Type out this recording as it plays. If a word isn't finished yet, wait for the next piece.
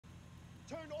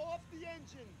the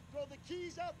engine. Throw the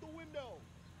keys out the window.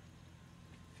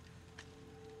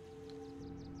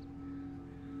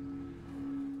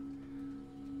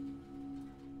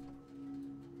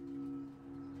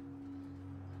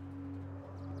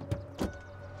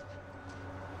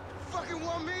 Fucking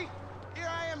want me? Here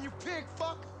I am, you pig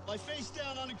fuck. Lie face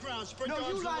down on the ground. Spread No, your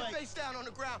arms you and lie legs. face down on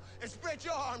the ground and spread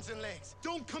your arms and legs.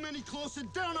 Don't come any closer.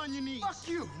 Down on your knees. Fuck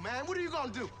you, man. What are you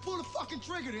gonna do? Pull the fucking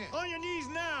trigger then. On your knees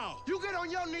now. You get on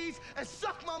your knees and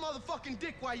suck my motherfucking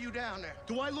dick while you down there.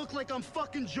 Do I look like I'm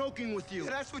fucking joking with you? Yeah,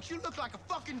 that's what you look like, a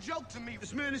fucking joke to me.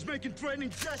 This man is making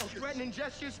threatening gestures. Oh, threatening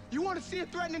gestures? You want to see a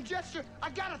threatening gesture? I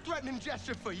got a threatening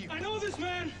gesture for you. I know this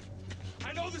man.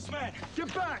 I know this man.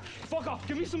 Get back. Fuck off.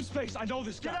 Give me some space. I know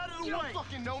this guy. Get out of the You way. don't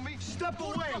fucking know me. Step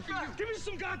Who the away. fuck are you? Give me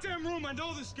some goddamn room. I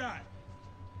know this guy.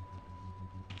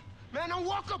 Man, don't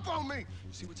walk up on me.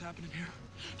 You see what's happening here?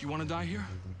 Do you want to die here?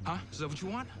 Huh? Is that what you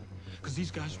want? Because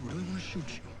these guys really want to shoot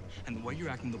you. And the way you're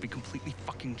acting, they'll be completely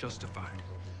fucking justified.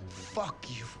 Fuck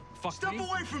you. Fuck Step me?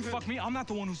 away from him. Fuck me? I'm not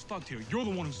the one who's fucked here. You're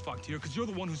the one who's fucked here because you're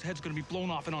the one whose head's going to be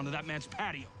blown off and onto that man's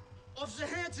patio. Officer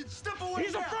Hansen, step away.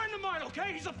 He's now. a friend of mine,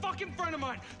 okay? He's a fucking friend of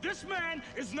mine. This man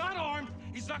is not armed.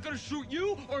 He's not gonna shoot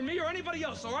you or me or anybody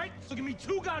else, all right? So give me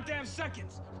 2 goddamn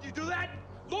seconds. You do that?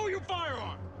 Lower your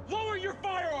firearm. Lower your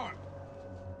firearm.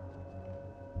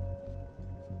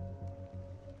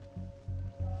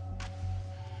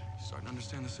 You starting to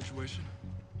understand the situation?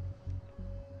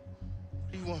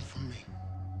 What do you want from me?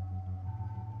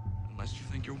 Unless you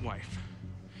think your wife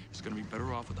is gonna be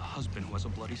better off with a husband who has a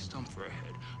bloody stump for a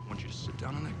head, I want you to sit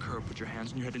down on that curb, put your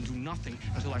hands on your head, and do nothing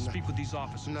until I speak with these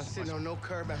officers. I'm not sitting on no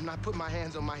curb. I'm not putting my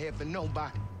hands on my head for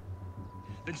nobody.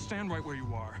 Then stand right where you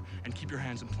are and keep your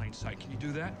hands in plain sight. Can you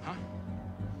do that, huh?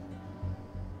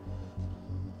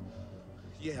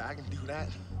 Yeah, I can do that.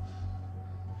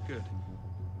 Good.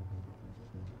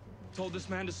 Told this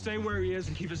man to stay where he is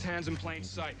and keep his hands in plain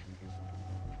sight.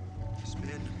 This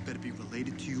man better be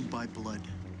related to you by blood,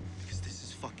 because this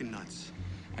is fucking nuts.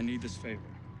 I need this favor.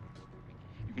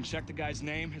 You can check the guy's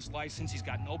name, his license. He's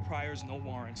got no priors, no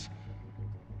warrants.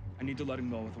 I need to let him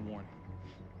go with a warning.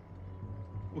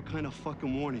 What kind of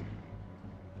fucking warning?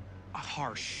 A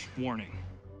harsh warning.